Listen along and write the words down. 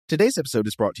Today's episode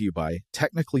is brought to you by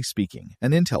Technically Speaking,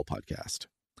 an Intel podcast.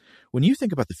 When you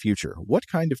think about the future, what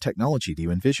kind of technology do you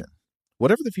envision?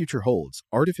 Whatever the future holds,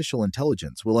 artificial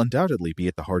intelligence will undoubtedly be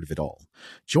at the heart of it all.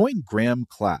 Join Graham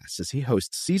Class as he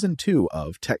hosts Season 2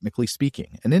 of Technically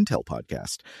Speaking, an Intel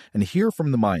podcast, and hear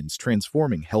from the minds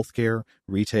transforming healthcare,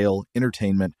 retail,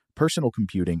 entertainment, personal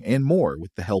computing, and more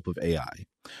with the help of AI.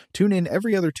 Tune in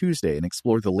every other Tuesday and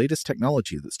explore the latest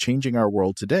technology that's changing our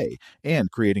world today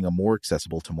and creating a more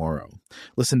accessible tomorrow.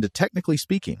 Listen to Technically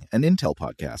Speaking, an Intel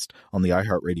podcast on the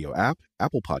iHeartRadio app,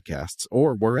 Apple Podcasts,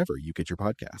 or wherever you get your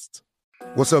podcasts.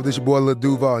 What's up, this your boy Lil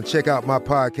Duval, and check out my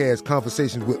podcast,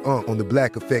 Conversations with Unc, on the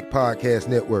Black Effect Podcast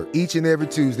Network. Each and every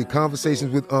Tuesday,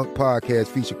 Conversations with Unc podcast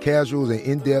feature casuals and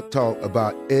in-depth talk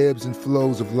about ebbs and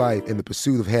flows of life and the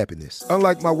pursuit of happiness.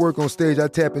 Unlike my work on stage, I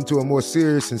tap into a more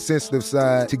serious and sensitive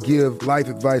side to give life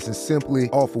advice and simply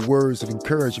offer words of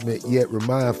encouragement, yet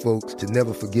remind folks to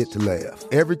never forget to laugh.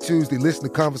 Every Tuesday, listen to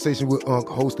Conversations with Unc,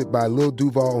 hosted by Lil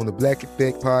Duval on the Black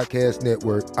Effect Podcast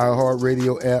Network,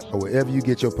 iHeartRadio app, or wherever you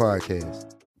get your podcasts.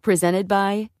 Presented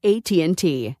by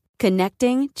AT&T.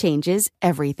 Connecting changes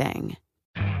everything.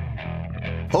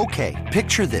 Okay,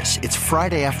 picture this. It's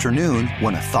Friday afternoon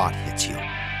when a thought hits you.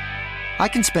 I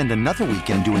can spend another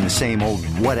weekend doing the same old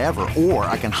whatever, or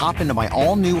I can hop into my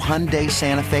all-new Hyundai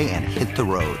Santa Fe and hit the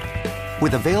road.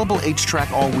 With available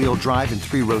H-Track all-wheel drive and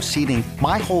 3-row seating,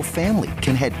 my whole family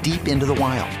can head deep into the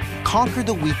wild. Conquer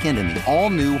the weekend in the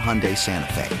all-new Hyundai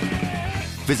Santa Fe.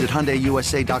 Visit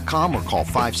HyundaiUSA.com or call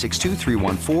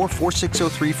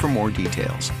 562-314-4603 for more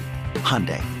details.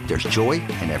 Hyundai, there's joy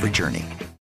in every journey.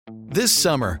 This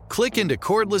summer, click into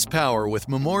cordless power with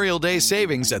Memorial Day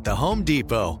savings at the Home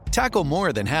Depot. Tackle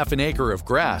more than half an acre of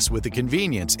grass with the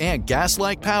convenience and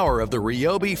gas-like power of the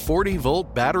Ryobi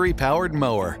 40-volt battery-powered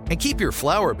mower. And keep your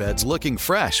flower beds looking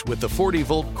fresh with the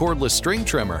 40-volt cordless string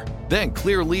trimmer. Then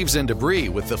clear leaves and debris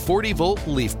with the 40-volt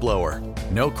leaf blower.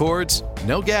 No cords,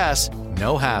 no gas,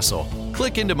 no hassle.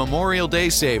 Click into Memorial Day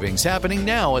savings happening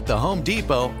now at the Home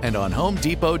Depot and on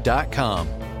HomeDepot.com.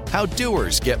 How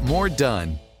doers get more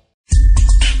done.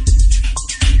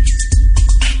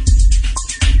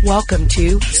 Welcome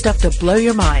to Stuff to Blow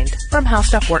Your Mind from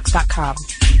HowStuffWorks.com.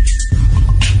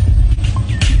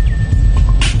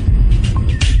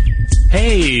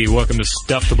 Hey, welcome to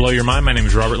Stuff to Blow Your Mind. My name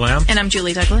is Robert Lamb. And I'm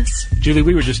Julie Douglas. Julie,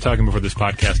 we were just talking before this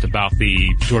podcast about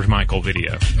the George Michael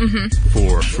video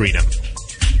for Freedom.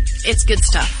 It's good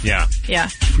stuff. Yeah. Yeah.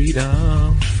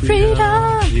 Freedom.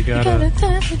 You gotta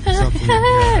something.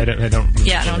 I don't have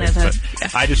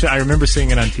that. Yeah. I remember seeing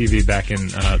it on TV back in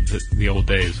the old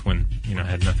days when I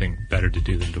had nothing better to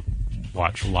do than to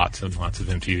watch lots and lots of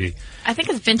MTV. I think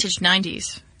it's vintage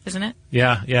 90s, isn't it?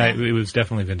 Yeah. It was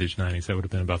definitely vintage 90s. That would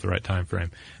have been about the right time frame.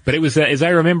 But it was, as I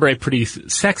remember, a pretty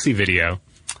sexy video.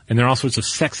 And there are all sorts of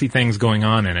sexy things going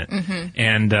on in it.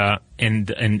 And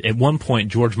at one point,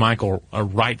 George Michael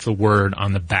writes a word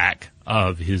on the back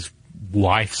of his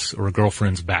wife's or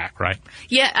girlfriend's back, right?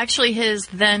 Yeah, actually his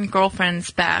then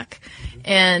girlfriend's back.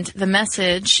 And the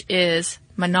message is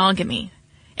monogamy.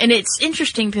 And it's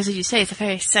interesting because, as you say, it's a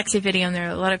very sexy video, and there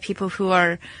are a lot of people who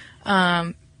are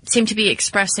seem to be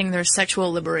expressing their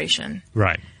sexual liberation.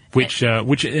 Right. Which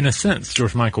in a sense,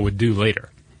 George Michael would do later.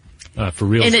 For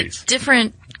realsies. In a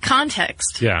different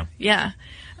context. Yeah. Yeah.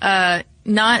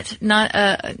 Not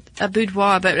a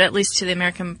boudoir, but at least to the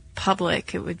American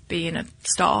public, it would be in a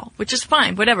stall, which is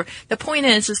fine, whatever. The point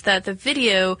is that the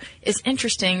video is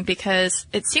interesting because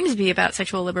it seems to be about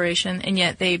sexual liberation, and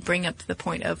yet they bring up the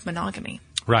point of monogamy.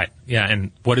 Right. Yeah.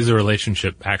 And what is the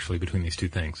relationship actually between these two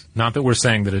things? Not that we're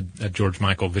saying that a George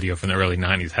Michael video from the early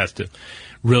 90s has to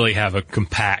really have a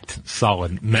compact,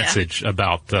 solid message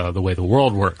about the way the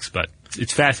world works, but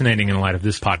it's fascinating in light of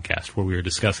this podcast where we are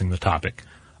discussing the topic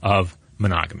of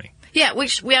monogamy. Yeah,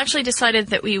 which we actually decided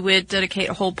that we would dedicate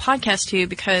a whole podcast to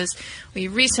because we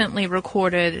recently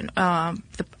recorded a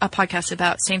podcast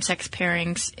about same-sex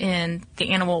pairings in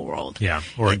the animal world. Yeah,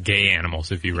 or gay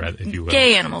animals, if you will.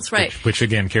 Gay animals, right. Which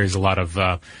again, carries a lot of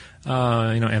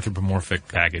anthropomorphic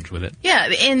baggage with it. Yeah,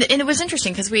 and it was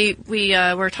interesting because we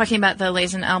were talking about the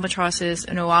Laysan albatrosses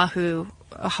in Oahu,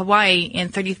 Hawaii, and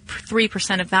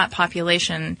 33% of that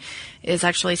population is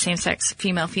actually same-sex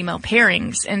female-female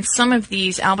pairings. And some of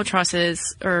these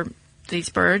albatrosses, or these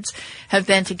birds, have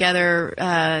been together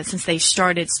since they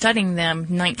started studying them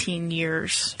 19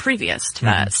 years previous to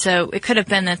that. So it could have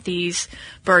been that these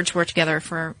birds were together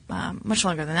for much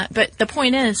longer than that. But the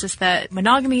point is that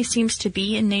monogamy seems to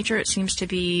be in nature. It seems to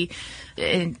be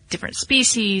in different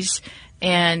species.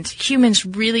 And humans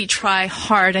really try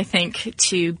hard, I think,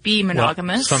 to be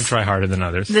monogamous. Well, some try harder than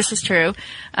others. This is true.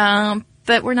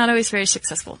 but we're not always very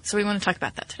successful. So we want to talk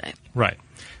about that today. Right.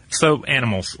 So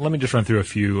animals. Let me just run through a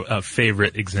few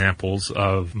favorite examples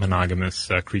of monogamous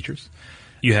creatures.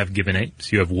 You have gibbon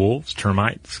apes, you have wolves,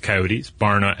 termites, coyotes,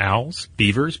 barn owls,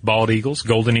 beavers, bald eagles,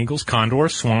 golden eagles,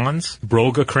 condors, swans,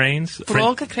 brolga cranes.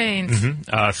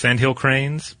 Sandhill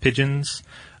cranes, pigeons,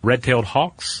 red-tailed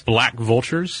hawks, black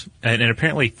vultures, and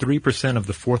apparently 3% of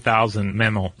the 4,000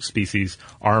 mammal species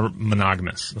are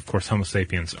monogamous. Of course, Homo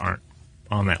sapiens aren't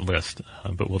on that list,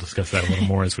 but we'll discuss that a little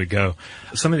more as we go.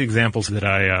 Some of the examples that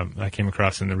I came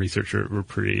across in the research were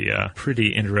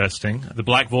pretty interesting. The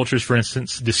black vultures, for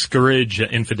instance, discourage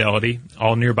infidelity.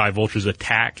 All nearby vultures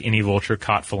attack any vulture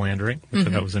caught philandering, which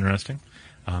I thought was interesting.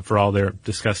 For all their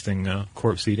disgusting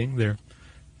corpse eating,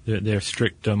 they're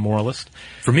strict moralist.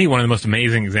 For me, one of the most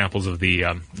amazing examples of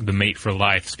the mate for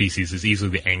life species is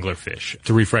easily the anglerfish.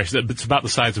 To refresh, it's about the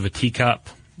size of a teacup,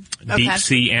 deep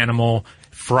sea animal.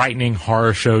 Frightening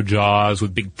horror show jaws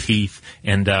with big teeth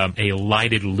and a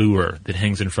lighted lure that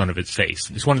hangs in front of its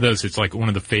face. It's one of those, it's like one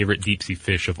of the favorite deep sea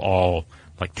fish of all,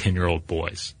 like 10-year-old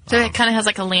boys. So it kind of has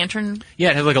like a lantern?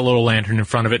 Yeah, it has like a little lantern in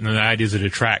front of it, and the idea is it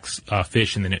attracts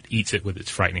fish and then it eats it with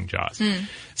its frightening jaws.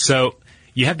 So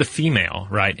you have the female,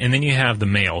 right, and then you have the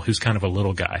male who's kind of a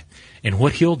little guy. And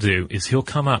what he'll do is he'll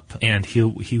come up and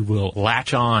he will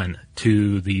latch on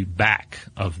to the back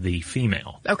of the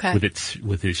female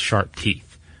with his sharp teeth.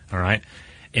 All right.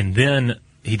 And then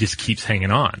he just keeps hanging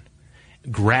on.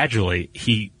 Gradually,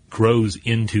 he grows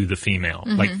into the female.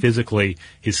 Like physically,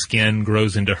 his skin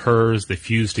grows into hers. They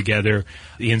fuse together.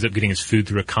 He ends up getting his food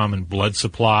through a common blood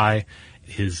supply.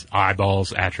 His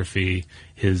eyeballs atrophy.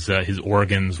 His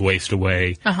organs waste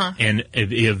away. And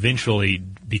it eventually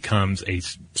becomes a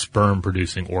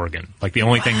sperm-producing organ. Like the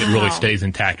only thing that really stays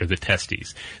intact are the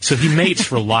testes. So he mates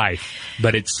for life,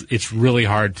 but it's really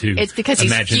hard to It's because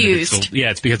imagine he's fused.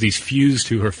 It's because he's fused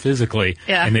to her physically,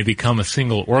 and they become a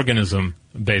single organism,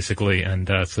 basically. And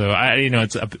so,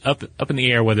 it's up in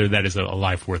the air whether that is a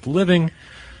life worth living.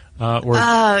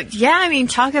 I mean,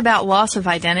 talk about loss of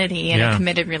identity in a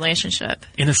committed relationship.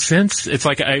 In a sense, it's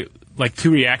like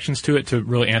two reactions to it to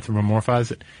really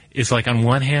anthropomorphize it. It's like on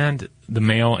one hand, the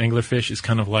male anglerfish is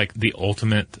kind of like the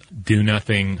ultimate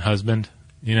do-nothing husband,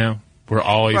 We're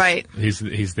always,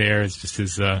 he's there. It's just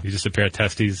he's just a pair of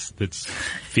testes that's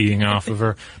feeding off of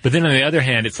her. But then on the other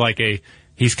hand, it's like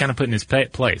he's kind of put in his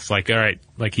place. Like, all right,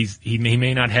 like he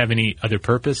may not have any other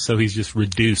purpose, so he's just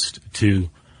reduced to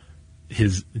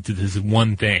his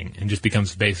one thing and just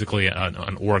becomes basically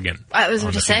an organ. I was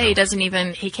going to say,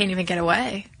 he can't even get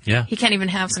away. Yeah. He can't even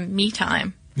have some me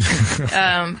time.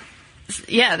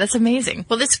 Yeah, that's amazing.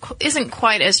 Well, this isn't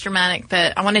quite as dramatic,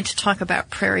 but I wanted to talk about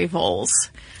prairie voles.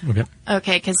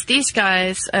 Okay, because these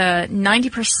guys,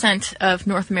 90% of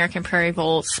North American prairie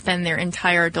voles spend their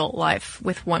entire adult life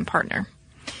with one partner.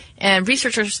 And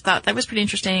researchers thought that was pretty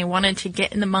interesting and wanted to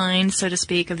get in the mind, so to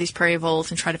speak, of these prairie voles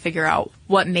and try to figure out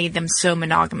what made them so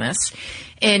monogamous.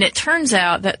 And it turns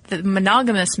out that the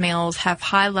monogamous males have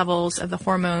high levels of the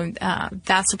hormone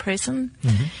vasopressin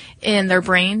in their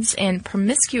brains, and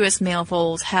promiscuous male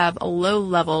voles have a low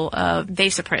level of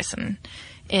vasopressin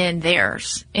in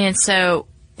theirs. And so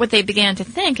what they began to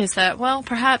think is that, well,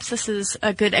 perhaps this is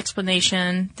a good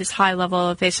explanation, this high level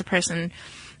of vasopressin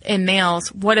in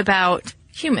males. What about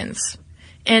humans?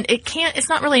 And it's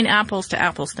not really an apples to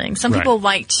apples thing. Some people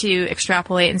like to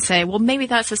extrapolate and say, well, maybe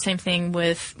that's the same thing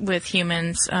with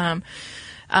humans.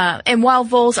 And while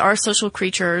voles are social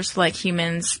creatures like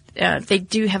humans, they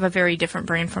do have a very different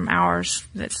brain from ours.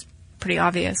 That's pretty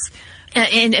obvious.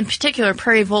 And in particular,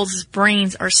 prairie voles'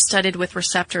 brains are studded with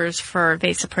receptors for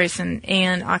vasopressin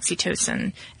and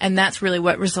oxytocin. And that's really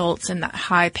what results in that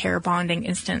high pair bonding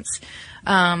instance.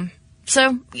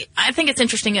 So I think it's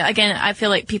interesting. Again, I feel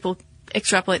like people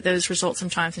extrapolate those results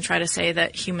sometimes and try to say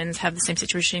that humans have the same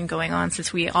situation going on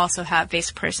since we also have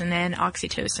vasopressin and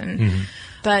oxytocin.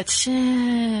 But,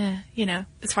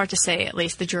 it's hard to say. At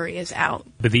least the jury is out.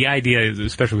 But the idea,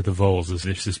 especially with the voles, is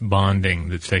there's this bonding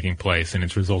that's taking place and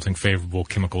it's resulting favorable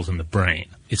chemicals in the brain.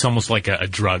 It's almost like a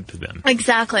drug to them.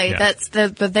 Exactly. Yeah. That's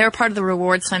their part of the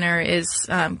reward center is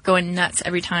going nuts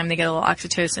every time they get a little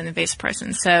oxytocin and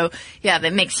vasopressin. So, yeah,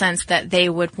 that makes sense that they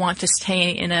would want to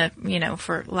stay in a,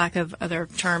 for lack of other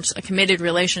terms, a committed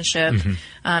relationship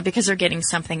because they're getting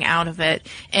something out of it.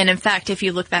 And in fact, if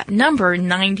you look at that number,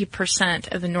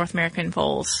 90% of the North American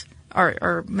voles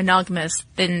are monogamous,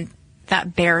 then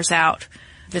that bears out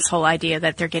this whole idea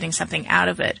that they're getting something out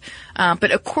of it.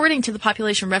 But according to the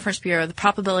Population Reference Bureau, the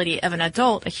probability of an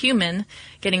adult, a human,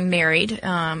 getting married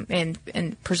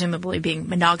and presumably being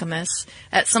monogamous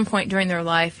at some point during their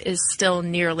life is still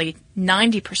nearly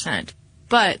 90%.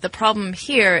 But the problem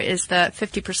here is that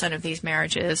 50% of these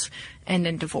marriages end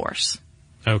in divorce.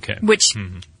 Okay. Which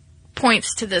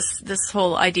points to this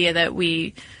whole idea that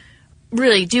we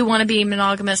really do want to be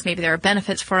monogamous. Maybe there are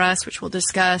benefits for us, which we'll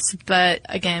discuss. But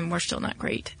again, we're still not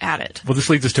great at it. Well, this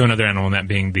leads us to another animal, and that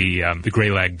being the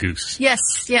gray-lag goose. Yes,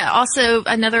 yeah. Also,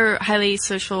 another highly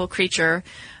social creature.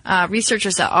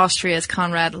 Researchers at Austria's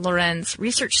Konrad Lorenz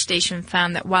Research Station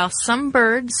found that while some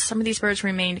of these birds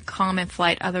remained calm in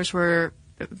flight, others were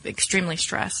extremely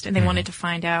stressed, and they wanted to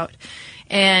find out.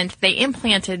 And they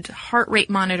implanted heart rate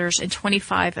monitors in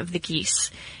 25 of the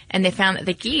geese. And they found that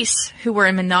the geese, who were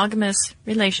in monogamous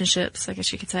relationships, I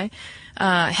guess you could say,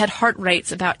 had heart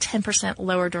rates about 10%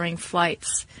 lower during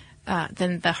flights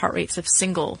than the heart rates of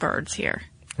single birds here.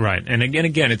 Right. And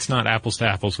again, it's not apples to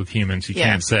apples with humans. You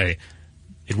can't say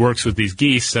it works with these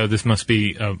geese, so this must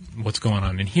be what's going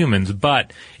on in humans.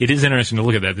 But it is interesting to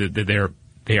look at that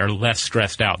they are less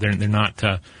stressed out. They're not,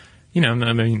 I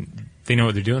mean, they know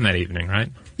what they're doing that evening,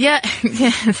 right? Yeah,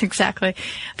 exactly.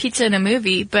 Pizza in a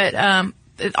movie, but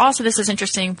also this is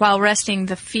interesting. While resting,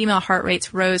 the female heart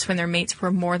rates rose when their mates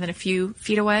were more than a few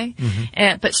feet away,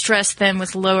 but stress then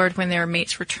was lowered when their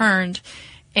mates returned.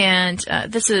 And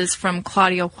this is from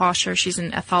Claudia Wascher. She's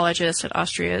an ethologist at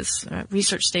Austria's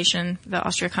research station, the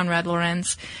Austria Konrad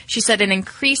Lorenz. She said an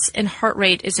increase in heart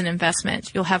rate is an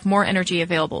investment. You'll have more energy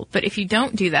available. But if you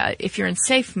don't do that, if you're in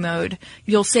safe mode,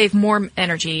 you'll save more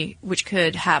energy, which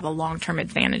could have a long-term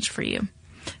advantage for you.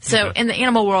 So in the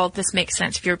animal world, this makes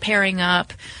sense. If you're pairing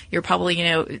up, you're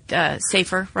probably,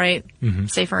 safer, right?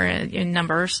 Safer in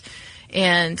numbers.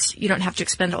 And you don't have to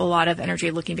expend a lot of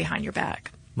energy looking behind your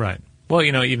back. Right. Well,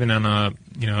 even on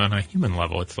a human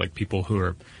level, it's like people who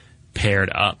are paired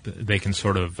up, they can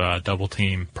sort of double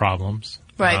team problems.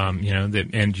 Right.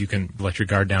 And you can let your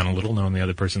guard down a little, knowing the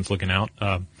other person's looking out.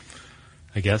 I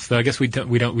guess. Though I guess we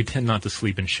tend not to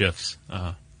sleep in shifts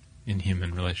in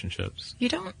human relationships. You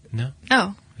don't? No.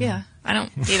 Oh, yeah. I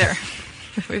don't either.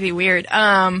 It would be weird.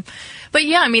 But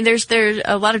yeah, I mean, there's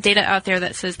a lot of data out there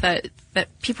that says that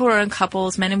people who are in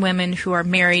couples, men and women who are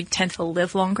married, tend to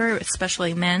live longer,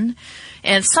 especially men.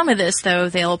 And some of this, though,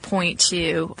 they'll point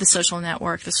to the social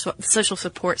network, the social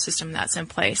support system that's in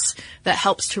place that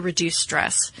helps to reduce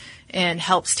stress and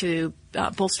helps to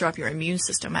bolster up your immune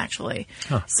system, actually.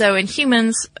 Huh. So in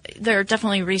humans, there are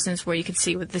definitely reasons where you can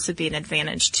see this would be an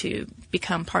advantage to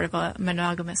become part of a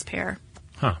monogamous pair.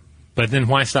 Huh. But then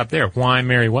why stop there? Why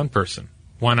marry one person?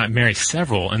 Why not marry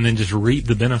several and then just reap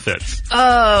the benefits?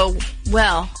 Oh,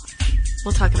 well,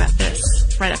 we'll talk about this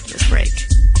right after this break.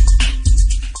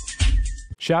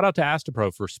 Shout out to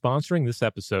Astepro for sponsoring this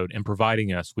episode and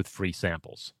providing us with free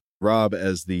samples. Rob,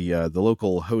 as the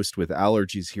local host with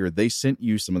allergies here, they sent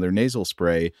you some of their nasal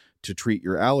spray to treat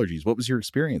your allergies. What was your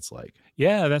experience like?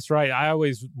 Yeah, that's right. I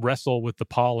always wrestle with the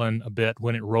pollen a bit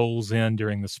when it rolls in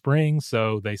during the spring,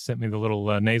 so they sent me the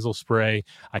little nasal spray.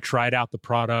 I tried out the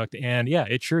product, and yeah,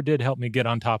 it sure did help me get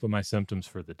on top of my symptoms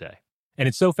for the day. And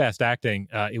it's so fast-acting,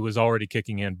 it was already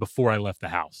kicking in before I left the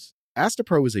house.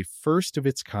 Astepro is a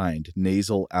first-of-its-kind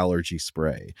nasal allergy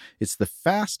spray. It's the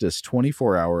fastest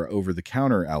 24-hour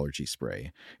over-the-counter allergy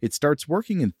spray. It starts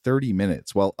working in 30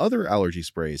 minutes, while other allergy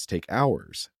sprays take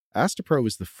hours. Astepro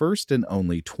is the first and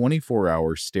only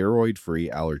 24-hour steroid-free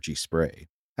allergy spray.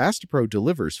 Astepro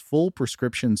delivers full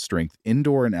prescription-strength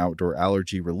indoor and outdoor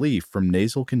allergy relief from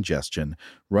nasal congestion,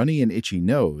 runny and itchy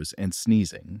nose, and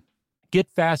sneezing. Get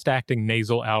fast-acting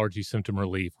nasal allergy symptom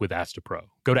relief with Astepro.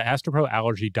 Go to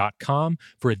asteproallergy.com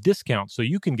for a discount so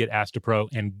you can get Astepro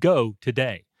and go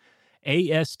today.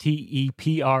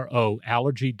 ASTEPRO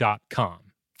allergy.com.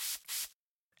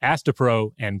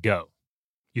 Astepro and go.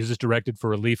 Use as directed for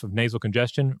relief of nasal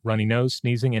congestion, runny nose,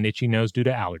 sneezing, and itchy nose due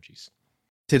to allergies.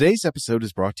 Today's episode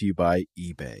is brought to you by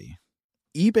eBay.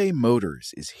 eBay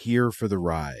Motors is here for the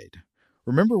ride.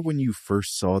 Remember when you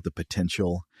first saw the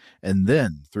potential? And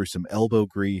then, through some elbow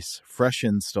grease, fresh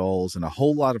installs, and a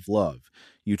whole lot of love,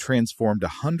 you transformed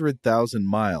 100,000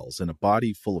 miles and a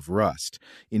body full of rust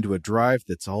into a drive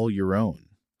that's all your own.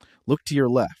 Look to your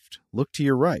left. Look to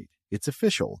your right. It's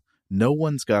official. No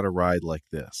one's got a ride like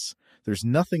this. There's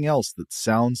nothing else that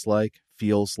sounds like,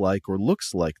 feels like, or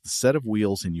looks like the set of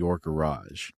wheels in your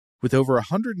garage. With over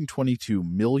 122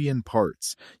 million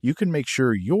parts, you can make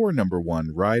sure your number one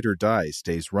ride or die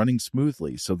stays running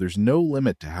smoothly so there's no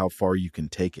limit to how far you can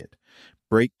take it.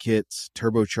 Brake kits,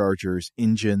 turbochargers,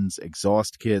 engines,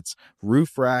 exhaust kits,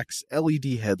 roof racks,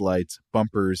 LED headlights,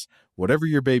 bumpers, whatever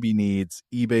your baby needs,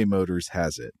 eBay Motors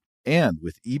has it. And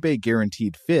with eBay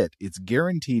Guaranteed Fit, it's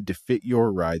guaranteed to fit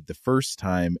your ride the first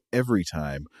time, every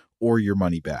time, or your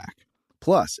money back.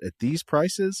 Plus, at these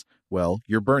prices, well,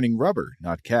 you're burning rubber,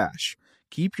 not cash.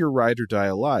 Keep your ride or die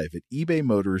alive at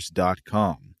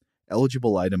ebaymotors.com.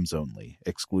 Eligible items only.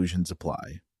 Exclusions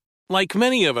apply. Like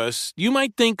many of us, you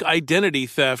might think identity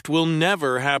theft will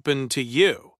never happen to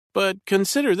you. But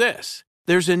consider this.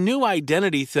 There's a new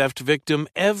identity theft victim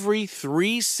every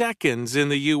 3 seconds in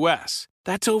the U.S.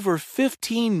 That's over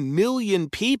 15 million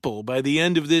people by the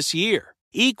end of this year,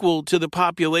 equal to the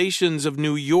populations of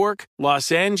New York, Los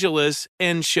Angeles,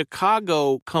 and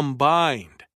Chicago combined.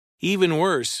 Even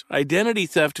worse, identity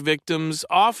theft victims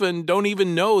often don't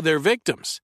even know they're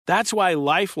victims. That's why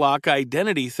LifeLock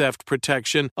Identity Theft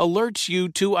Protection alerts you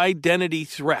to identity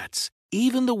threats,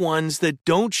 even the ones that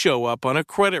don't show up on a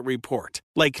credit report,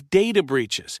 like data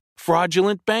breaches,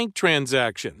 fraudulent bank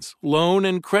transactions, loan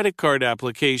and credit card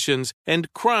applications,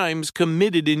 and crimes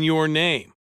committed in your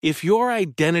name. If your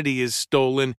identity is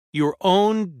stolen, your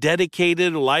own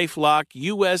dedicated LifeLock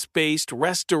U.S.-based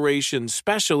restoration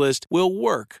specialist will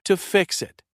work to fix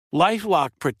it. LifeLock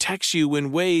protects you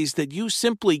in ways that you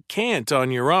simply can't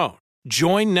on your own.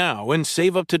 Join now and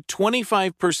save up to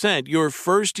 25% your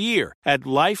first year at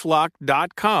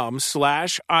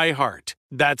LifeLock.com/iHeart.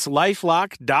 That's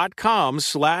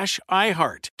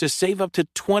LifeLock.com/iHeart to save up to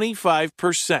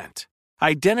 25%.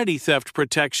 Identity theft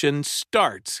protection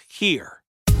starts here.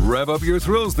 Rev up your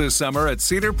thrills this summer at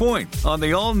Cedar Point on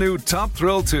the all-new Top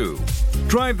Thrill 2.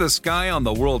 Drive the sky on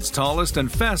the world's tallest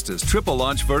and fastest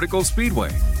triple-launch vertical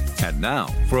speedway. And now,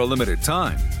 for a limited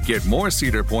time, get more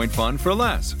Cedar Point fun for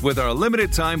less with our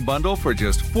limited-time bundle for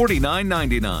just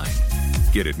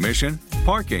 $49.99. Get admission,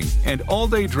 parking, and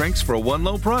all-day drinks for one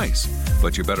low price.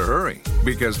 But you better hurry,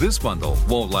 because this bundle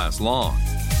won't last long.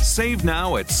 Save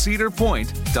now at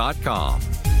cedarpoint.com.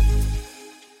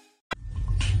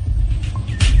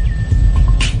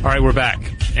 All right, we're back.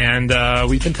 And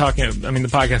we've been talking, the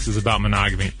podcast is about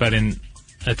monogamy, but in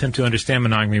an attempt to understand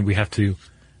monogamy, we have to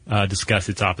discuss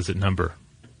its opposite number,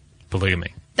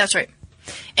 polygamy. That's right.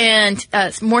 And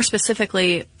more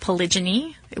specifically,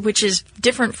 polygyny, which is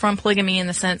different from polygamy in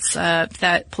the sense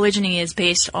that polygyny is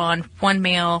based on one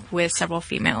male with several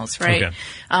females, right? Okay.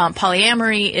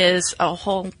 Polyamory is a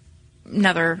whole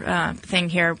another thing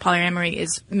here. Polyamory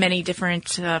is many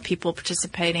different people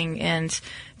participating in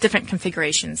different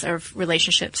configurations of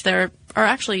relationships that are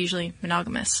actually usually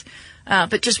monogamous.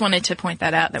 But just wanted to point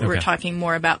that out, that we're talking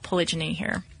more about polygyny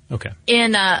here. Okay.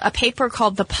 In a paper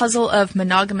called The Puzzle of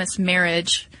Monogamous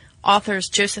Marriage, authors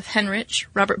Joseph Henrich,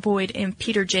 Robert Boyd, and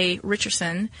Peter J.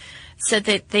 Richardson said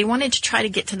that they wanted to try to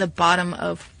get to the bottom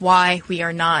of why we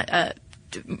are not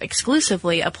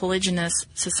exclusively a polygynous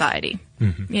society,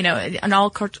 in all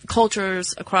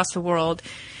cultures across the world.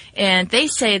 And they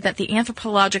say that the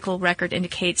anthropological record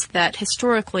indicates that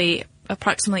historically,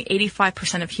 approximately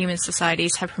 85% of human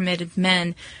societies have permitted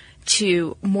men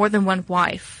to more than one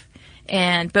wife.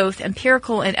 And both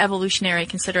empirical and evolutionary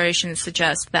considerations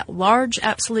suggest that large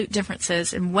absolute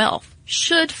differences in wealth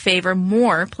should favor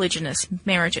more polygynous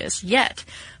marriages. Yet,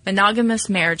 monogamous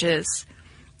marriages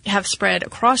have spread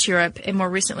across Europe and more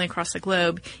recently across the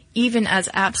globe, even as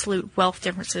absolute wealth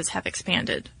differences have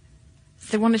expanded.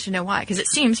 So they wanted to know why, because it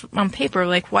seems on paper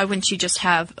like, why wouldn't you just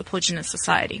have a polygynous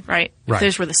society, right? Right. If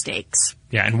those were the stakes.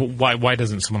 Yeah, and why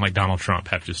doesn't someone like Donald Trump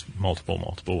have just multiple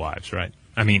wives, right?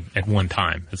 I mean, at one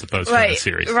time, as opposed to in a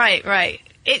series. Right.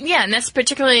 And that's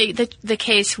particularly the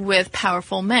case with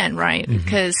powerful men, right? Mm-hmm.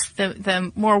 Because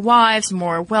the more wives, the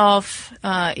more wealth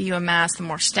you amass, the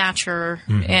more stature.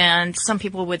 Mm-hmm. And some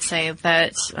people would say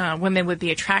that women would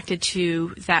be attracted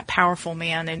to that powerful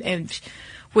man and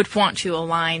would want to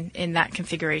align in that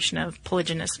configuration of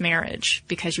polygynous marriage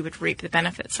because you would reap the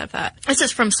benefits of that. This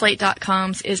is from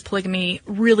Slate.com's Is Polygamy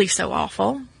Really So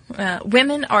Awful?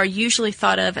 Women are usually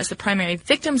thought of as the primary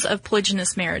victims of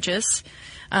polygynous marriages,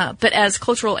 but as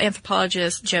cultural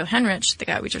anthropologist Joe Henrich, the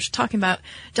guy we just talking about,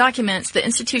 documents, the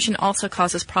institution also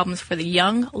causes problems for the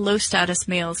young, low-status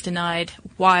males denied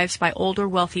wives by older,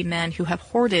 wealthy men who have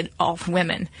hoarded all the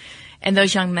women. And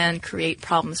those young men create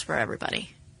problems for everybody.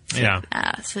 So,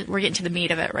 so we're getting to the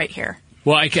meat of it right here.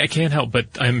 Well, I can't help, but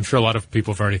I'm sure a lot of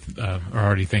people are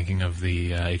already thinking of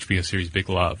the HBO series Big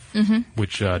Love,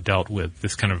 which dealt with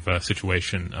this kind of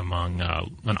situation among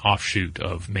an offshoot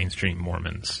of mainstream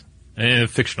Mormons, a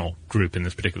fictional group in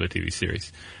this particular TV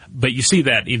series. But you see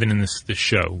that even in this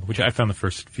show, which I found the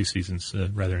first few seasons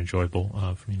rather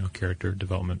enjoyable from character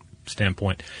development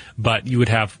standpoint. But you would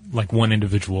have like one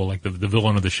individual, like the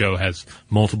villain of the show has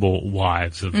multiple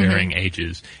wives of varying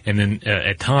ages, and then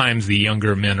at times the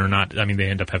younger men are not. I mean, they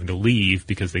end up having to leave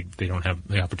because they don't have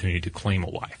the opportunity to claim a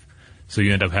wife. So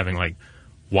you end up having like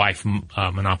wife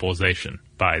monopolization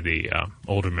by the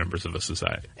older members of a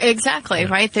society. Exactly,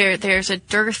 right? There's a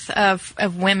dearth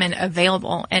of women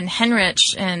available. And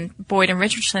Henrich and Boyd and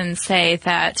Richardson say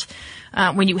that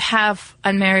when you have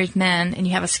unmarried men and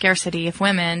you have a scarcity of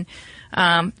women,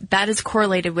 that is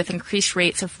correlated with increased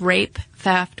rates of rape,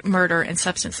 theft, murder, and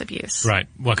substance abuse. Right.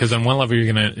 Well, because on one level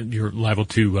you're liable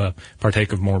to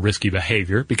partake of more risky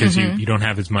behavior because you don't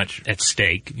have as much at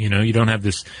stake. You don't have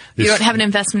this. You don't have an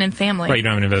investment in family. Right. You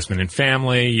don't have an investment in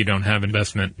family. You don't have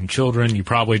investment in children. You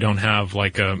probably don't have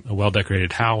like a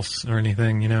well-decorated house or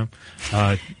anything.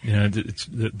 The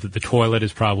toilet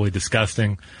is probably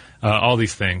disgusting. All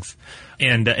these things,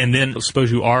 and then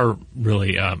suppose you are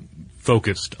really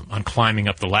focused on climbing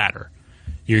up the ladder.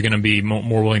 You're going to be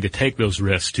more willing to take those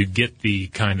risks to get the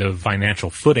kind of financial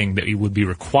footing that you would be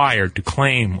required to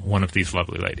claim one of these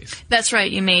lovely ladies. That's right.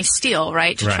 You may steal,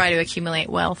 right, to try to accumulate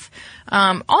wealth.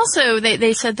 Also,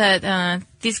 they said that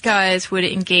these guys would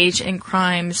engage in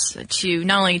crimes to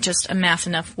not only just amass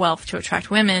enough wealth to attract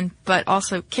women, but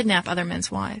also kidnap other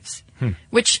men's wives,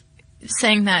 which,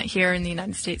 saying that here in the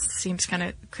United States seems kind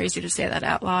of crazy to say that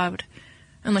out loud,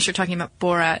 unless you're talking about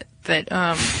Borat. But,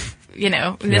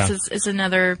 this is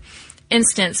another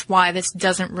instance why this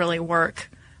doesn't really work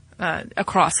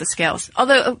across the scales.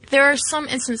 Although there are some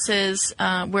instances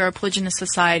where a polygynous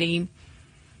society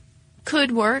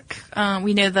could work.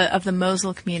 We know of the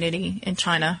Mosul community in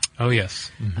China. Oh,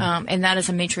 yes. Mm-hmm. And that is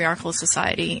a matriarchal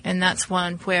society. And that's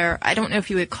one where I don't know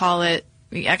if you would call it,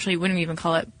 we actually wouldn't even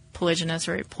call it polygynous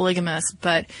or polygamous,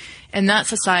 but in that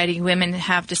society, women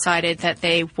have decided that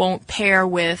they won't pair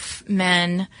with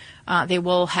men. They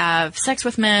will have sex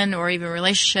with men or even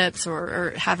relationships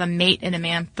or have a mate in a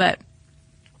man, but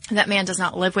that man does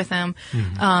not live with them.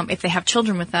 If they have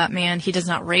children with that man, he does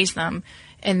not raise them.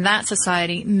 In that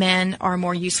society, men are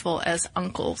more useful as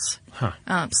uncles.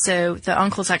 So the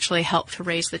uncles actually help to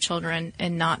raise the children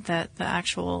and not the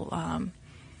actual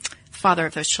father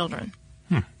of those children.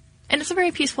 And it's a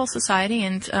very peaceful society,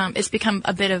 and it's become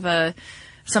a bit of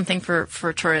something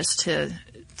for tourists to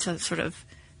sort of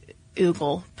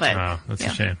oogle. But that's a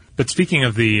shame. But speaking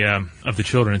of the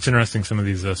children, it's interesting. Some of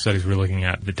these studies we're looking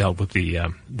at that dealt with the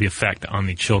effect on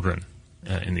the children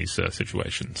in these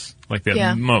situations, like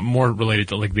more related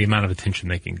to like the amount of attention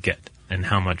they can get. And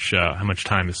how much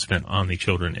time is spent on the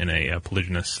children in a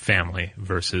polygynous family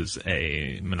versus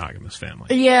a monogamous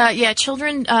family? Yeah.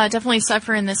 Children definitely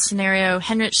suffer in this scenario.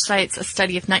 Henrich cites a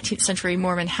study of 19th century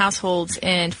Mormon households,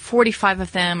 and 45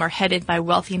 of them are headed by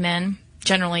wealthy men,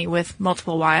 generally with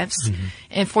multiple wives,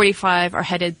 and 45 are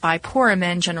headed by poorer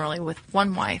men, generally with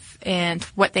one wife. And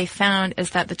what they found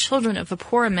is that the children of the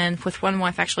poorer men with one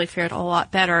wife actually fared a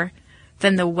lot better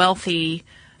than the wealthy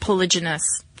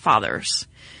polygynous fathers.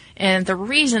 And the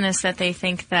reason is that they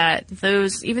think that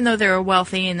those, even though they were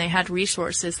wealthy and they had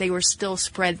resources, they were still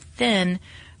spread thin,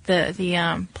 the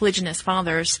polygynous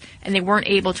fathers, and they weren't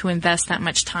able to invest that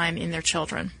much time in their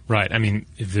children. Right. I mean,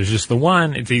 if there's just the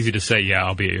one, it's easy to say, yeah,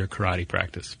 I'll be at your karate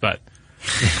practice. But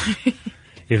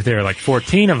if there are like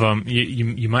 14 of them,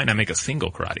 you might not make a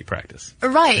single karate practice.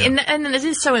 Right. Yeah. And it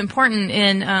is so important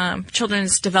in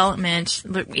children's development,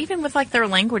 even with like their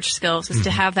language skills, is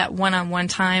to have that one-on-one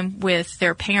time with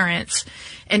their parents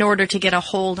in order to get a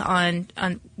hold on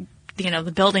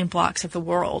the building blocks of the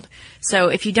world. So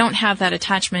if you don't have that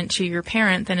attachment to your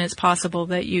parent, then it's possible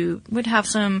that you would have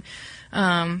some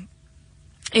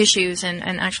issues and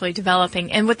actually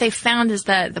developing. And what they found is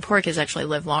that the poor kids actually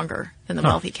live longer than the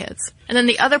wealthy kids. And then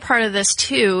the other part of this,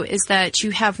 too, is that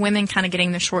you have women kind of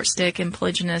getting the short stick in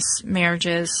polygynous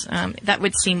marriages. That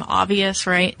would seem obvious,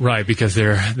 right? Right, because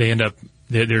they end up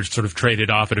they're sort of traded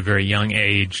off at a very young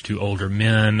age to older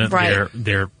men. Right.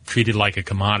 They're treated like a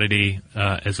commodity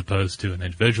as opposed to an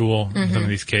individual in some of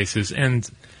these cases. And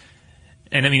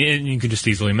I mean, you can just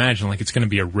easily imagine, like, it's going to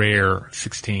be a rare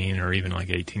 16 or even like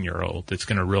 18-year-old that's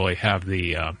going to really have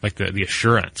the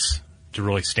assurance to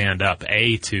really stand up,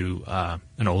 A, to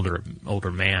an older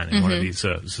man in one of these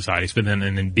societies, but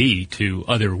then B, to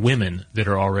other women that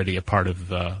are already a part of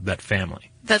that family.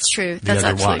 That's true. That's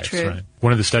absolutely true. Right.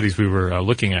 One of the studies we were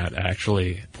looking at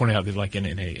actually pointed out that, like,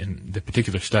 in the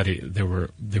particular study, there were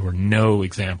no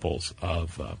examples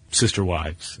of sister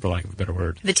wives, for lack of a better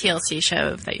word. The TLC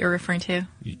show that you're referring to.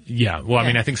 Yeah. Well, I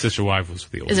mean, I think sister wife was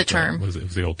the old. Is a term? It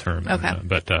was the old term. Okay.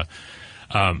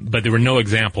 But there were no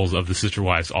examples of the sister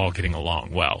wives all getting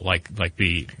along well. Like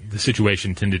the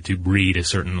situation tended to breed a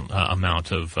certain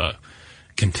amount of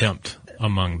contempt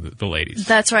among the ladies.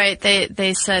 That's right.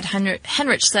 They said,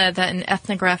 Henrich said that in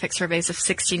ethnographic surveys of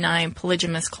 69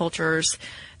 polygamous cultures,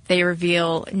 they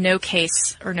reveal no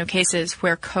cases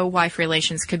where co-wife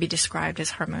relations could be described as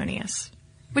harmonious.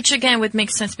 Which, again, would make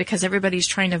sense because everybody's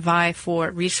trying to vie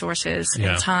for resources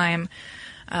and time.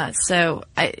 So,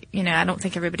 I don't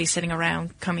think everybody's sitting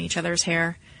around combing each other's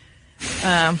hair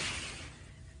and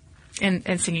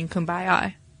singing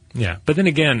Kumbaya. Yeah. But then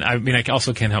again, I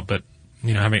also can't help but,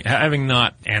 having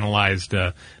not analyzed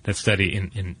that study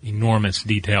in enormous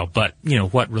detail, but,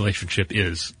 what relationship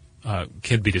is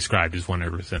could be described as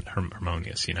 100%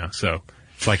 harmonious, So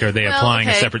it's like, are they applying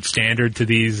a separate standard to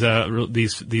these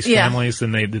families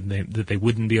than they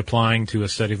wouldn't be applying to a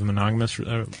study of a monogamous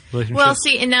relationship? Well,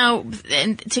 see,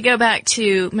 and to go back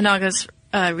to monogamous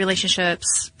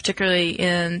relationships, particularly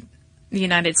in the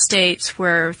United States,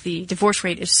 where the divorce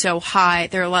rate is so high,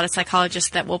 there are a lot of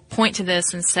psychologists that will point to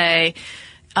this and say,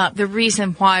 the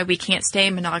reason why we can't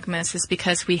stay monogamous is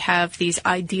because we have these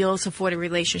ideals of what a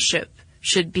relationship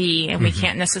should be, and we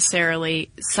can't necessarily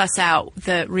suss out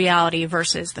the reality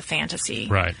versus the fantasy.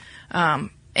 Right. And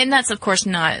that's, of course,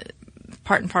 not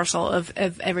part and parcel of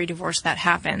every divorce that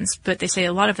happens, but they say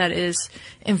a lot of that is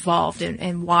involved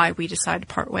in why we decide to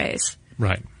part ways.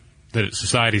 Right. That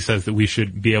society says that we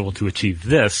should be able to achieve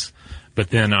this, but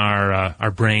then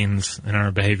our brains and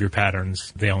our behavior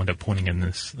patterns, they all end up pointing in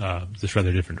this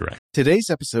rather different direction.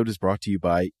 Today's episode is brought to you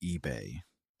by eBay.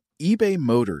 eBay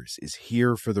Motors is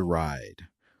here for the ride.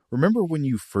 Remember when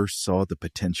you first saw the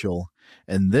potential?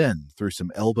 And then, through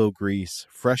some elbow grease,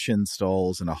 fresh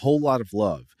installs, and a whole lot of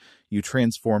love, you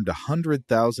transformed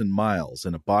 100,000 miles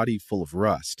and a body full of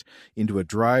rust into a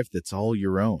drive that's all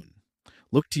your own.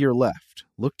 Look to your left.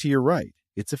 Look to your right.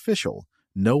 It's official.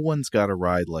 No one's got a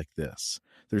ride like this.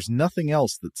 There's nothing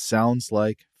else that sounds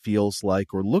like, feels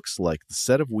like, or looks like the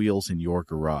set of wheels in your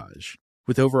garage.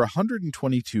 With over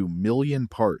 122 million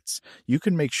parts, you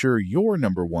can make sure your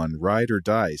number one ride or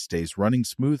die stays running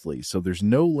smoothly, so there's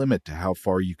no limit to how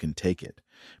far you can take it.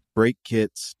 Brake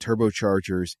kits,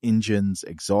 turbochargers, engines,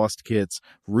 exhaust kits,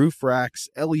 roof racks,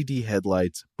 LED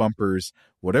headlights, bumpers,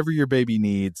 whatever your baby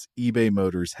needs, eBay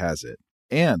Motors has it.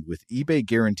 And with eBay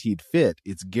Guaranteed Fit,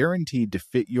 it's guaranteed to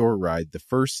fit your ride the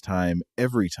first time,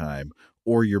 every time,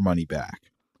 or your money back.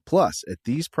 Plus, at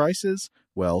these prices,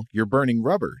 well, you're burning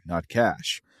rubber, not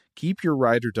cash. Keep your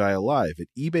ride or die alive at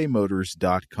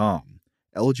ebaymotors.com.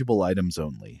 Eligible items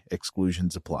only.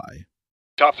 Exclusions apply.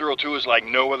 Top Thrill 2 is like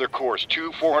no other course.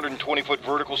 2 420-foot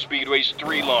vertical speedways,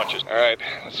 3 launches. All right,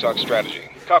 let's talk strategy.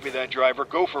 Copy that, driver.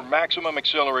 Go for maximum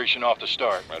acceleration off the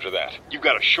start. Roger that. You've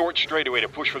got a short straightaway to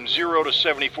push from 0 to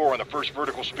 74 on the first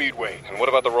vertical speedway. And what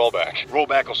about the rollback?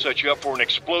 Rollback will set you up for an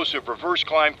explosive reverse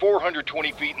climb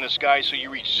 420 feet in the sky so you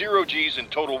reach 0 G's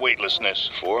and total weightlessness.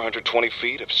 420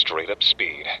 feet of straight-up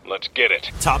speed. Let's get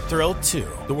it. Top Thrill 2,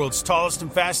 the world's tallest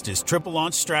and fastest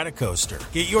triple-launch stratocoaster.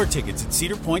 Get your tickets at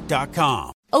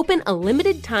cedarpoint.com. Open a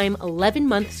limited-time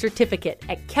 11-month certificate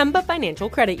at Kemba Financial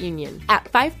Credit Union. At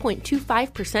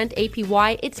 5.25%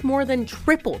 APY, it's more than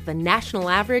triple the national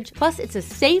average, plus it's a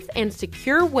safe and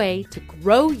secure way to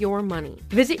grow your money.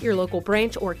 Visit your local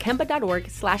branch or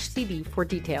kemba.org/CD for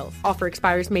details. Offer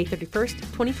expires May 31st,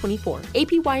 2024.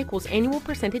 APY equals annual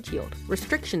percentage yield.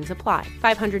 Restrictions apply.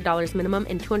 $500 minimum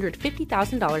and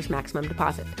 $250,000 maximum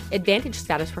deposit. Advantage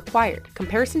status required.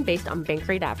 Comparison based on bank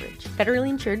rate average. Federally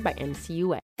insured by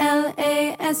NCUA.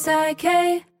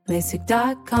 LASIK,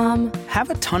 LASIK.com. Have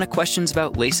a ton of questions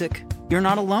about LASIK? You're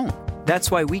not alone.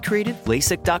 That's why we created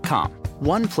LASIK.com.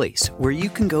 One place where you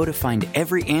can go to find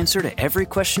every answer to every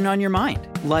question on your mind.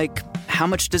 Like, how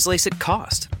much does LASIK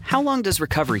cost? How long does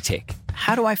recovery take?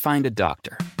 How do I find a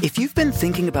doctor? If you've been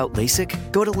thinking about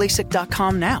LASIK, go to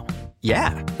LASIK.com now.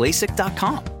 Yeah,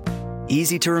 LASIK.com.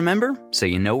 Easy to remember, so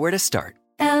you know where to start.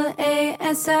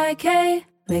 LASIK,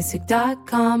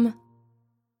 LASIK.com.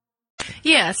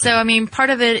 Yeah, so I mean, part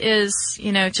of it is,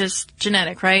 just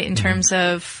genetic, right? In terms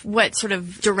of what sort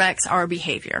of directs our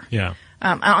behavior. Yeah.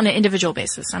 On an individual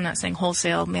basis. I'm not saying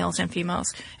wholesale, males and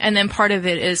females. And then part of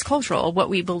it is cultural, what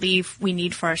we believe we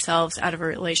need for ourselves out of a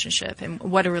relationship and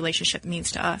what a relationship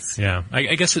means to us. Yeah.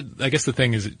 I guess the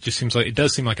thing is, it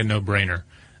does seem like a no-brainer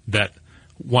that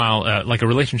while like a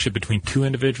relationship between two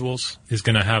individuals is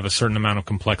going to have a certain amount of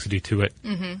complexity to it,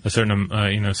 a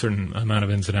certain certain amount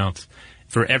of ins and outs,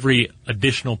 for every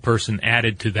additional person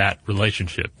added to that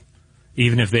relationship,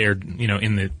 even if they are,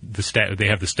 in they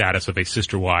have the status of a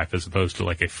sister wife as opposed to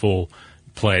like a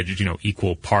full-pledged,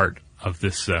 equal part of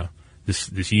this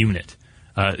unit,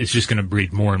 it's just going to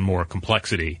breed more and more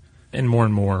complexity and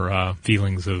more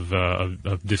feelings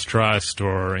of distrust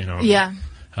or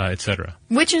et cetera.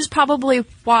 Which is probably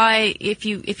why, if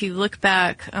you look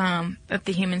back at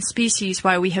the human species,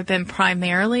 why we have been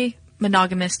primarily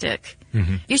monogamistic.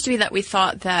 Mm-hmm. It used to be that we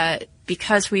thought that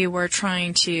because we were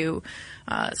trying to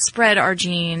spread our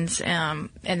genes, and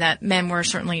that men were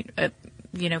certainly,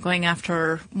 going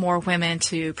after more women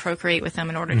to procreate with them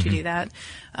in order to do that,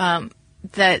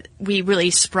 that we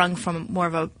really sprung from more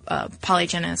of a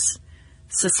polygynous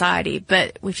society.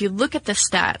 But if you look at the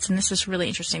stats, and this is really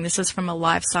interesting, this is from a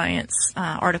Live Science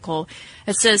article,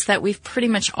 it says that we've pretty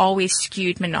much always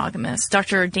skewed monogamous.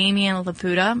 Dr. Damien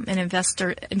Laputa, an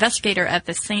investigator at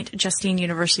the St. Justine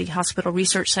University Hospital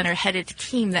Research Center, headed a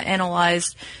team that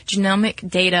analyzed genomic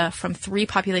data from 3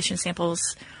 population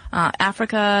samples,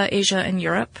 Africa, Asia, and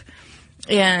Europe.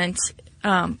 And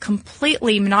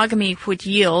completely monogamy would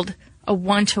yield a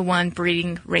 1-to-1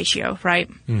 breeding ratio, right?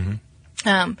 Mm-hmm.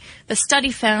 The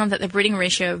study found that the breeding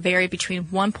ratio varied between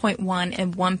 1.1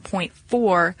 and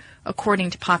 1.4 according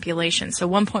to population. So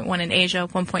 1.1 in Asia,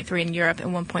 1.3 in Europe,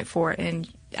 and 1.4 in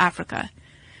Africa.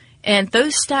 And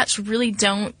those stats really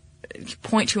don't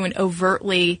point to an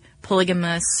overtly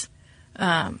polygamous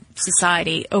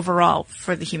society overall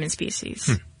for the human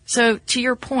species. So to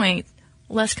your point,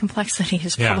 less complexity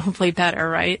is probably better,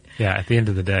 right? Yeah, at the end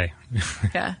of the day.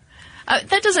 Yeah.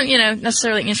 That doesn't,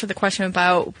 necessarily answer the question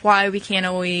about why we can't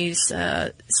always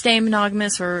stay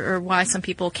monogamous or why some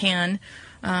people can.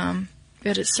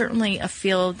 But it's certainly a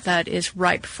field that is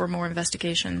ripe for more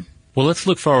investigation. Well, let's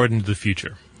look forward into the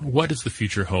future. What does the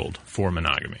future hold for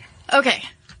monogamy? Okay.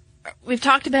 We've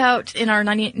talked about in our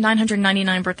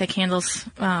 999 Birthday Candles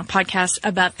podcast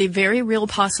about the very real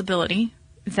possibility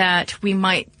that we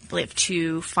might live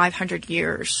to 500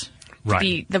 years.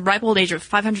 Right. The ripe old age of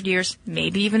 500 years,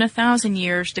 maybe even 1,000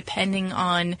 years, depending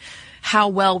on how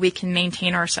well we can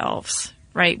maintain ourselves,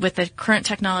 right, with the current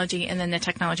technology and then the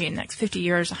technology in the next 50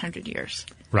 years, 100 years.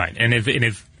 Right. And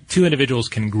if 2 individuals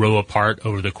can grow apart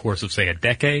over the course of, say, a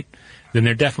decade, then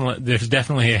there's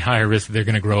definitely a higher risk that they're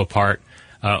going to grow apart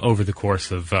over the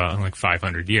course of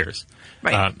 500 years.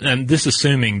 Right. And this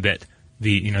assuming that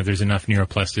there's enough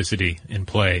neuroplasticity in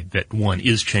play that one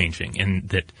is changing and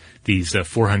that these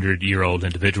 400-year-old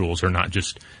individuals are not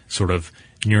just sort of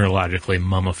neurologically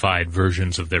mummified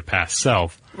versions of their past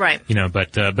self. Right.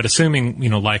 But assuming,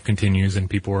 life continues and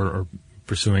people are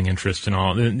pursuing interests and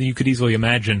all, then you could easily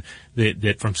imagine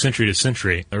that from century to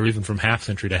century, or even from half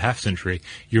century to half century,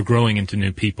 you're growing into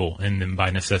new people, and then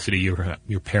by necessity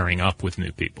you're pairing up with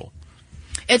new people.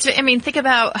 Think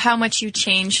about how much you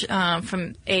change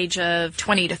from age of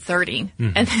 20 to 30,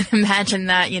 and then imagine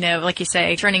that, like you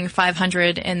say, turning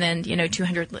 500 and then,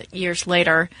 200 years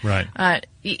later. Right.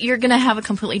 You're going to have a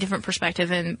completely different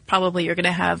perspective, and probably you're going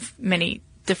to have many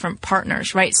different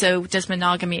partners, right? So does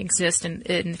monogamy exist in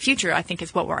the future, I think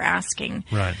is what we're asking.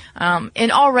 Right.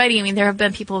 And already, there have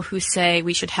been people who say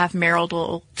we should have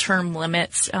marital term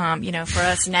limits, for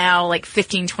us now, like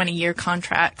 15, 20-year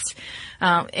contracts.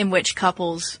 In which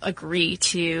couples agree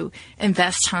to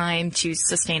invest time to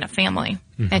sustain a family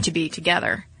and to be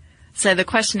together. So the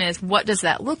question is, what does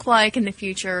that look like in the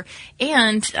future?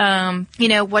 And,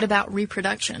 what about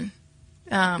reproduction?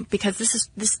 Because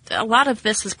a lot of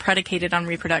this is predicated on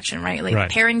reproduction, right?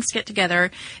 Like pairings get together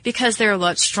because they're a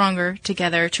lot stronger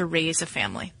together to raise a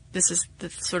family. This is the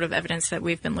sort of evidence that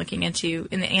we've been looking into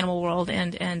in the animal world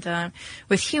and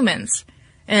with humans.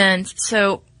 And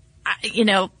so,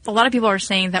 a lot of people are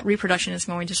saying that reproduction is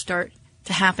going to start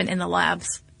to happen in the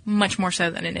labs much more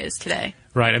so than it is today.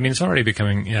 Right. It's already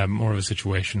becoming more of a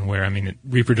situation where,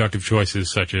 reproductive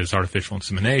choices such as artificial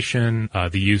insemination,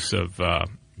 the use of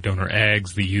donor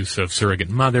eggs, the use of surrogate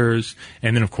mothers,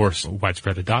 and then, of course,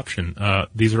 widespread adoption.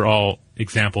 These are all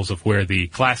examples of where the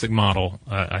classic model,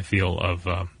 I feel, of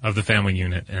the family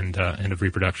unit and of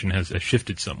reproduction has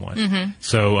shifted somewhat. Mm-hmm.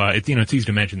 So, it's easy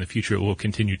to imagine in the future it will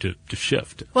continue to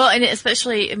shift. Well, and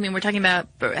especially, we're talking about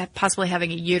possibly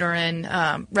having a uterine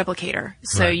replicator.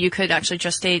 So you could actually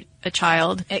gestate a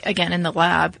child, again, in the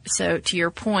lab. So to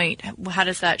your point, how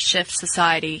does that shift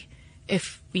society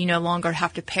if we no longer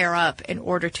have to pair up in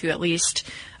order to at least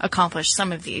accomplish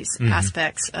some of these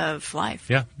aspects of life?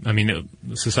 Yeah.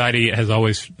 Society has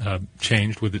always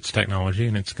changed with its technology,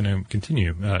 and it's going to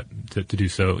continue to do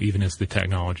so even as the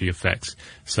technology affects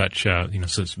such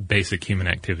basic human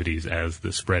activities as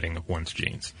the spreading of one's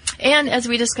genes. And as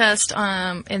we discussed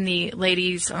in the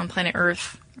Ladies on Planet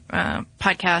Earth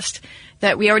podcast,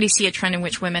 that we already see a trend in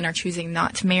which women are choosing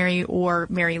not to marry or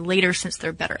marry later since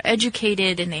they're better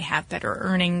educated and they have better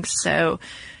earnings. So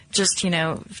just,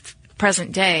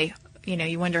 present day,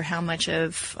 you wonder how much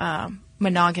of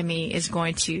monogamy is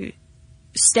going to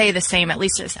stay the same, at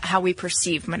least as how we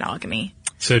perceive monogamy.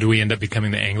 So do we end up becoming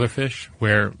the anglerfish,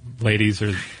 where ladies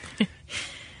are,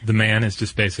 the man is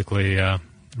just basically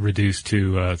reduced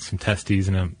to some testes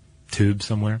in a tube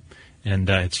somewhere? and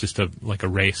it's just like a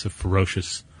race of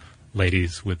ferocious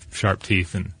ladies with sharp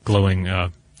teeth and glowing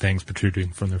things protruding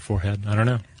from their forehead. I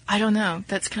don't know.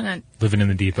 That's kind of living in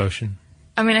the deep ocean.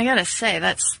 I mean, I gotta say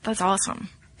that's awesome.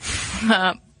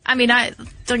 I mean,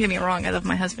 don't get me wrong. I love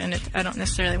my husband. I don't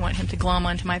necessarily want him to glom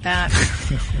onto my back.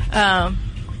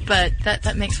 But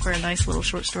that makes for a nice little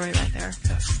short story right there.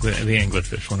 Yes, the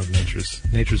anglerfish, one of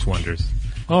nature's wonders.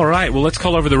 All right, well, let's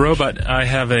call over the robot. I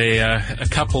have a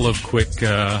couple of quick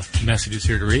messages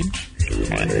here to read.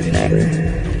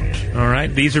 All right,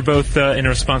 these are both in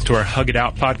response to our Hug It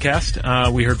Out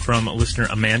podcast. We heard from listener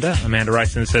Amanda. Amanda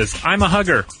writes in and says, "I'm a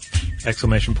hugger!" !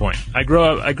 I grew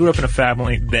up in a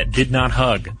family that did not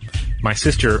hug. My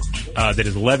sister, that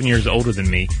is 11 years older than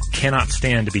me, cannot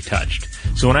stand to be touched.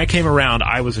 So when I came around,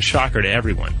 I was a shocker to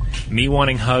everyone. Me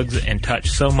wanting hugs and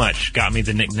touch so much got me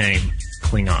the nickname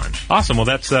Klingon. Awesome. Well,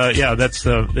 that's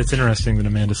interesting that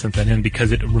Amanda sent that in,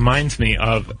 because it reminds me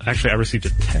of, actually, I received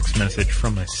a text message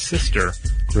from my sister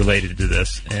related to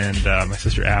this, and my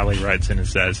sister Allie writes in and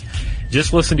says,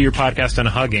 "Just listen to your podcast on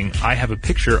hugging. I have a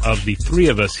picture of the three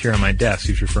of us here on my desk."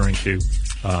 She's referring to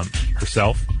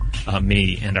herself,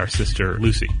 me, and our sister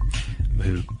Lucy,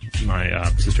 who my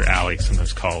sister Allie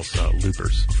sometimes calls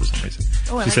loopers for some reason.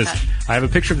 Oh, she says, that. "I have a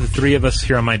picture of the three of us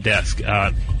here on my desk.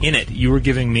 In it, you were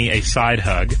giving me a side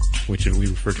hug," which we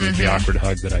refer to as the awkward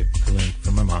hug that I learned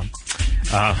from my mom.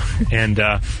 And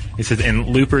he says, "and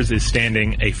Loopers is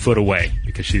standing a foot away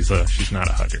because she's not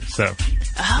a hugger." So,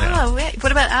 wait.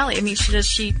 What about Allie? I mean, does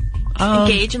she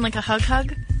engage in like a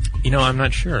hug? You know, I'm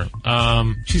not sure.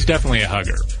 She's definitely a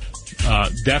hugger.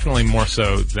 Definitely more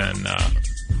so than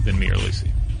me or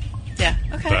Lucy. Yeah.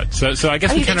 Okay. But so I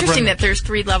guess we kind of interesting that there's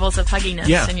 3 levels of hugginess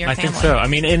in your family. I think so. I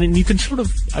mean, and you can sort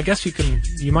of, I guess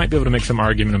you might be able to make some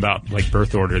argument about like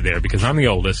birth order there, because I'm the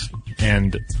oldest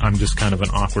and I'm just kind of an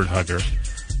awkward hugger.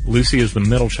 Lucy is the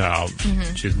middle child.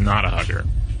 Mm-hmm. She's not a hugger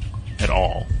at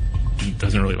all.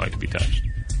 Doesn't really like to be touched.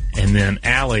 And then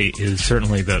Allie is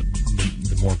certainly the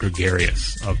more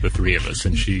gregarious of the three of us,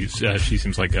 and she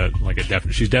seems like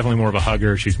she's definitely more of a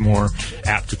hugger. She's more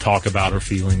apt to talk about her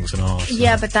feelings and all. So.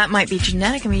 Yeah, but that might be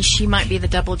genetic. I mean, she might be the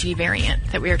double G variant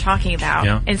that we were talking about,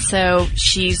 and so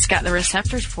she's got the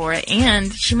receptors for it,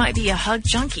 and she might be a hug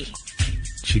junkie.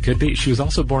 She could be. She was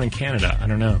also born in Canada. I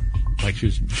don't know. Like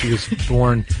she was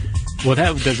born. Well,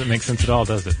 that doesn't make sense at all,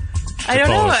 does it? I don't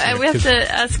know. We have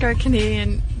to ask our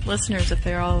Canadian listeners if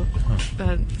they're all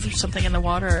there's something in the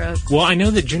water. Well, I know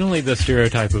that generally the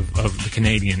stereotype of the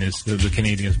Canadian is the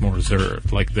Canadian is more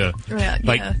reserved. Like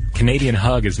Canadian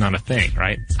hug is not a thing,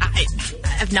 right?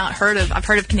 I've heard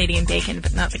of Canadian bacon,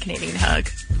 but not the Canadian hug.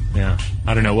 Yeah,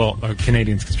 I don't know. Well,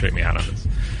 Canadians can straighten me out on this.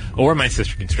 Or my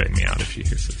sister can straighten me out if she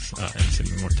hears this and send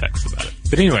me more texts about it.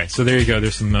 But anyway, so there you go.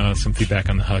 There's some feedback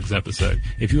on the hugs episode.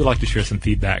 If you would like to share some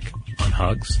feedback on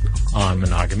hugs, on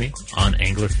monogamy, on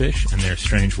anglerfish and their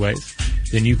strange ways,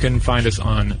 then you can find us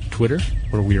on Twitter,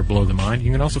 where we are Blow the Mind.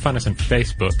 You can also find us on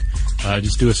Facebook.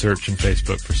 Just do a search in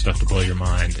Facebook for Stuff to Blow Your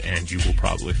Mind, and you will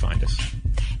probably find us.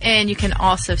 And you can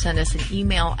also send us an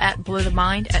email at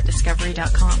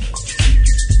blowthemind@discovery.com.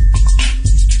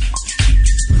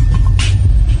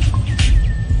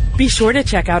 Be sure to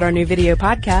check out our new video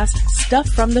podcast, Stuff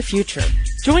from the Future.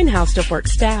 Join HowStuffWorks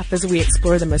staff as we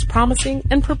explore the most promising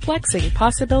and perplexing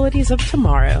possibilities of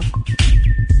tomorrow.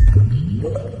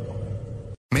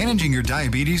 Managing your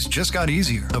diabetes just got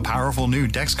easier. The powerful new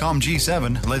Dexcom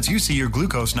G7 lets you see your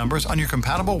glucose numbers on your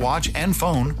compatible watch and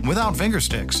phone without finger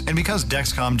sticks. And because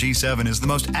Dexcom G7 is the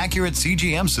most accurate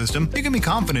CGM system, you can be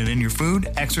confident in your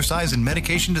food, exercise, and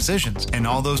medication decisions. And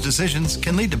all those decisions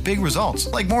can lead to big results,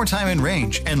 like more time in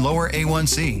range and lower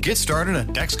A1C. Get started at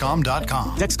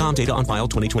Dexcom.com. Dexcom data on file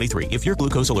 2023. If your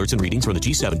glucose alerts and readings from the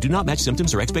G7 do not match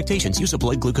symptoms or expectations, use a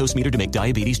blood glucose meter to make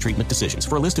diabetes treatment decisions.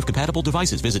 For a list of compatible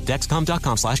devices, visit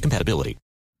Dexcom.com/compatibility.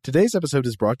 Today's episode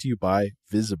is brought to you by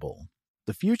Visible.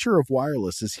 The future of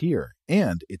wireless is here,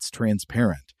 and it's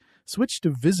transparent. Switch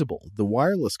to Visible, the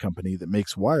wireless company that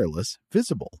makes wireless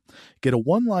visible. Get a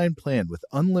one-line plan with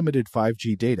unlimited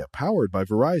 5G data powered by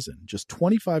Verizon, just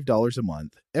 $25 a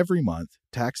month, every month,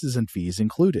 taxes and fees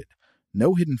included.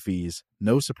 No hidden fees,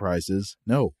 no surprises,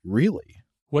 no, really.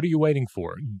 What are you waiting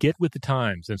for? Get with the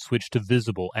times and switch to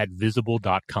Visible at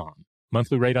Visible.com.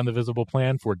 Monthly rate on the Visible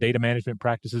plan. For data management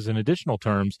practices and additional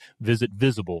terms, visit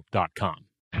Visible.com.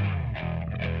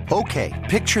 Okay,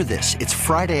 picture this. It's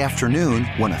Friday afternoon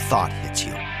when a thought hits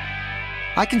you.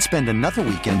 I can spend another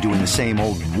weekend doing the same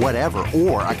old whatever,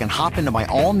 or I can hop into my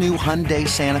all-new Hyundai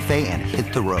Santa Fe and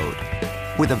hit the road.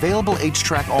 With available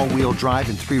H-Track all-wheel drive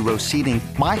and 3-row seating,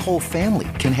 my whole family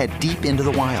can head deep into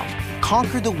the wild.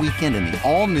 Conquer the weekend in the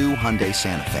all-new Hyundai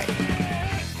Santa Fe.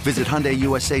 Visit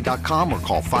HyundaiUSA.com or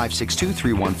call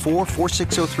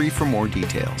 562-314-4603 for more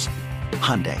details.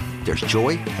 Hyundai, there's joy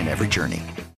in every journey.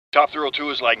 Top Thrill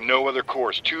 2 is like no other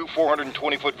course. 2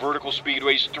 420-foot vertical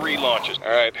speedways, 3 launches. All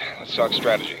right, let's talk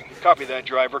strategy. Copy that,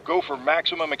 driver. Go for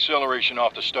maximum acceleration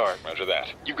off the start. Roger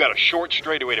that. You've got a short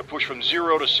straightaway to push from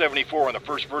 0 to 74 on the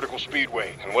first vertical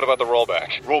speedway. And what about the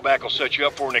rollback? Rollback will set you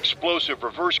up for an explosive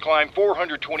reverse climb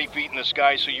 420 feet in the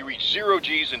sky so you reach 0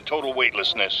 G's in total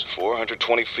weightlessness.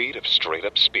 420 feet of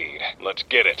straight-up speed. Let's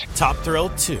get it. Top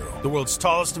Thrill 2, the world's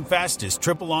tallest and fastest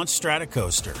triple-launch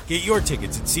stratocoaster. Get your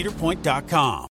tickets at cedarpoint.com.